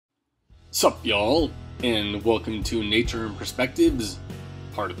Sup y'all, and welcome to Nature and Perspectives,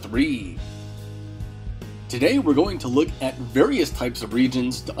 Part 3. Today we're going to look at various types of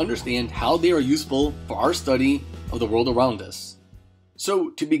regions to understand how they are useful for our study of the world around us. So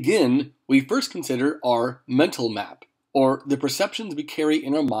to begin, we first consider our mental map, or the perceptions we carry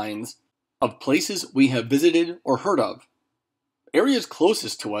in our minds of places we have visited or heard of. Areas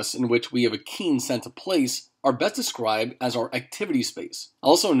closest to us in which we have a keen sense of place are best described as our activity space,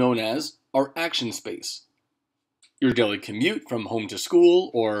 also known as our action space. Your daily commute from home to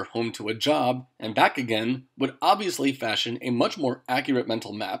school or home to a job and back again would obviously fashion a much more accurate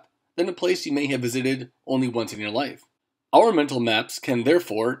mental map than a place you may have visited only once in your life. Our mental maps can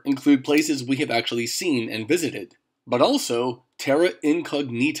therefore include places we have actually seen and visited, but also terra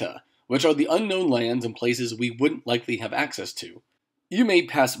incognita, which are the unknown lands and places we wouldn't likely have access to. You may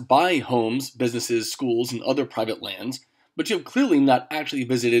pass by homes, businesses, schools, and other private lands, but you have clearly not actually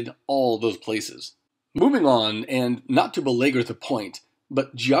visited all those places. Moving on, and not to belabor the point,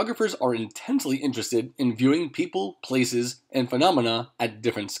 but geographers are intensely interested in viewing people, places, and phenomena at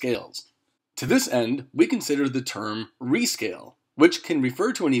different scales. To this end, we consider the term rescale, which can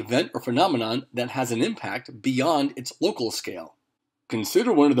refer to an event or phenomenon that has an impact beyond its local scale.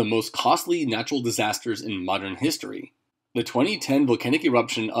 Consider one of the most costly natural disasters in modern history, the 2010 volcanic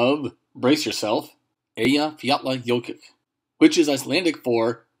eruption of, brace yourself, APHG, which is Icelandic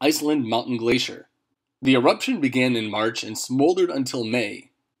for Iceland Mountain Glacier. The eruption began in March and smoldered until May.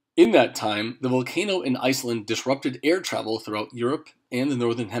 In that time, the volcano in Iceland disrupted air travel throughout Europe and the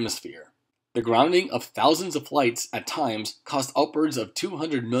Northern Hemisphere. The grounding of thousands of flights at times cost upwards of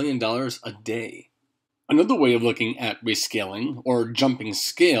 $200 million a day. Another way of looking at rescaling, or jumping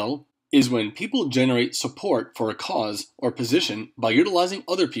scale, is when people generate support for a cause or position by utilizing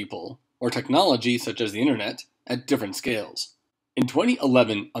other people, or technology such as the internet, at different scales. In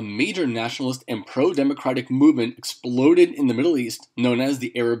 2011, a major nationalist and pro-democratic movement exploded in the Middle East known as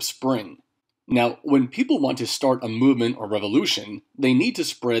the Arab Spring. Now, when people want to start a movement or revolution, they need to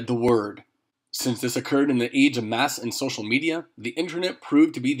spread the word. Since this occurred in the age of mass and social media, the internet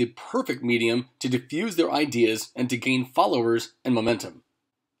proved to be the perfect medium to diffuse their ideas and to gain followers and momentum.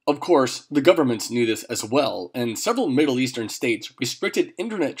 Of course, the governments knew this as well, and several Middle Eastern states restricted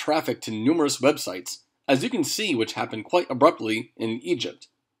internet traffic to numerous websites, as you can see, which happened quite abruptly in Egypt.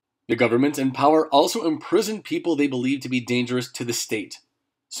 The governments in power also imprisoned people they believed to be dangerous to the state.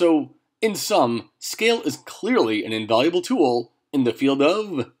 So, in sum, scale is clearly an invaluable tool in the field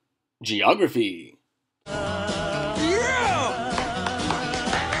of geography.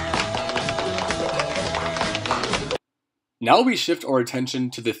 Now we shift our attention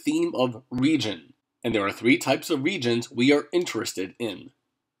to the theme of region, and there are three types of regions we are interested in.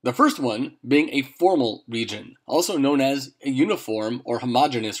 The first one being a formal region, also known as a uniform or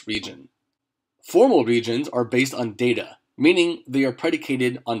homogeneous region. Formal regions are based on data, meaning they are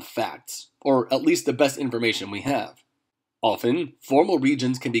predicated on facts, or at least the best information we have. Often, formal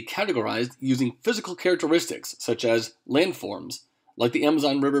regions can be categorized using physical characteristics such as landforms, like the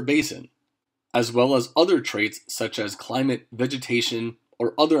Amazon River Basin, as well as other traits such as climate, vegetation,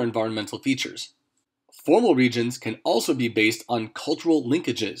 or other environmental features. Formal regions can also be based on cultural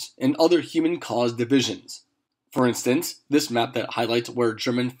linkages and other human-caused divisions. For instance, this map that highlights where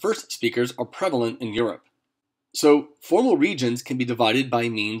German first speakers are prevalent in Europe. So, formal regions can be divided by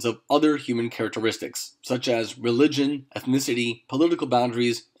means of other human characteristics, such as religion, ethnicity, political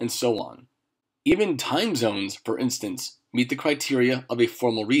boundaries, and so on. Even time zones, for instance, meet the criteria of a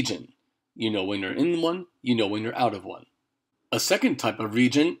formal region. You know when you're in one, you know when you're out of one. A second type of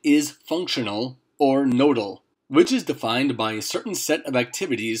region is functional or nodal, which is defined by a certain set of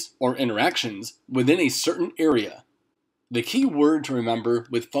activities or interactions within a certain area. The key word to remember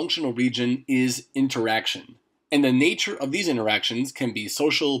with functional region is interaction, and the nature of these interactions can be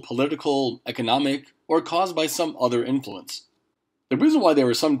social, political, economic, or caused by some other influence. The reason why they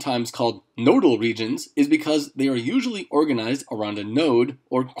are sometimes called nodal regions is because they are usually organized around a node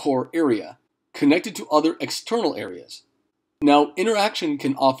or core area, connected to other external areas. Now, interaction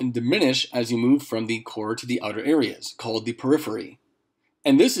can often diminish as you move from the core to the outer areas, called the periphery,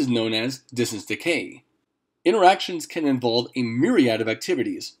 and this is known as distance decay. Interactions can involve a myriad of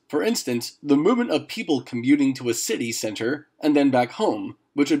activities. For instance, the movement of people commuting to a city center and then back home,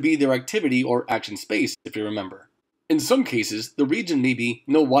 which would be their activity or action space, if you remember. In some cases, the region may be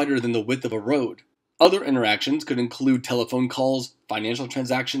no wider than the width of a road. Other interactions could include telephone calls, financial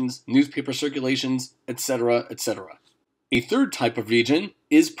transactions, newspaper circulations, etc., etc. A third type of region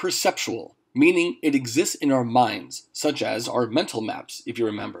is perceptual, meaning it exists in our minds, such as our mental maps, if you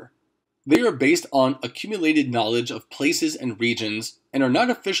remember. They are based on accumulated knowledge of places and regions and are not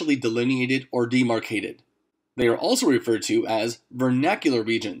officially delineated or demarcated. They are also referred to as vernacular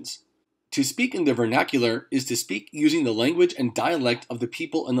regions. To speak in the vernacular is to speak using the language and dialect of the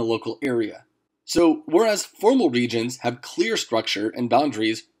people in the local area. So, whereas formal regions have clear structure and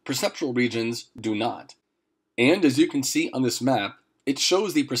boundaries, perceptual regions do not. And as you can see on this map, it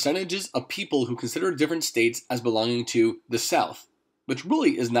shows the percentages of people who consider different states as belonging to the South, which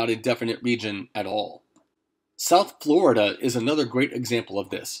really is not a definite region at all. South Florida is another great example of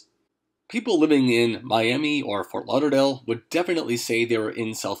this. People living in Miami or Fort Lauderdale would definitely say they were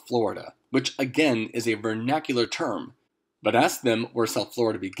in South Florida, which again is a vernacular term, but ask them where South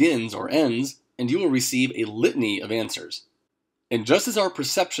Florida begins or ends, and you will receive a litany of answers. And just as our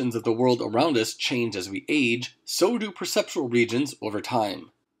perceptions of the world around us change as we age, so do perceptual regions over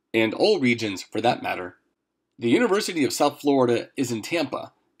time. And all regions, for that matter. The University of South Florida is in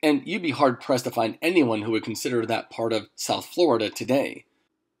Tampa, and you'd be hard-pressed to find anyone who would consider that part of South Florida today.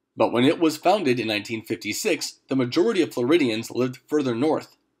 But when it was founded in 1956, the majority of Floridians lived further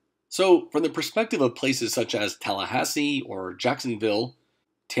north. So, from the perspective of places such as Tallahassee or Jacksonville,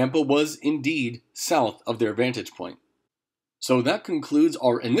 Tampa was indeed south of their vantage point. So that concludes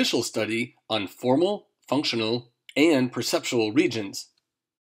our initial study on formal, functional, and perceptual regions.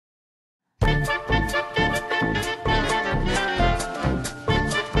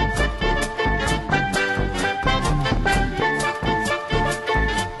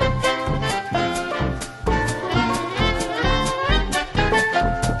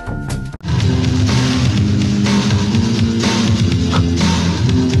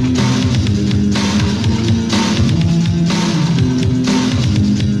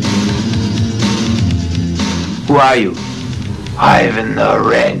 Who are you? Ivan the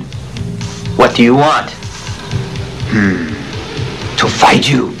Red. What do you want? To fight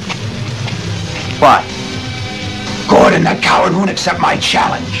you. What? Gordon the coward won't accept my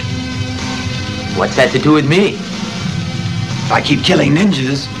challenge. What's that to do with me? If I keep killing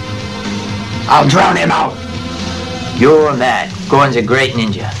ninjas, I'll drown him out. You're mad. Gordon's a great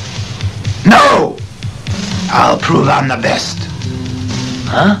ninja. No! I'll prove I'm the best.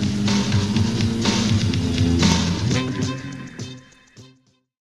 Huh?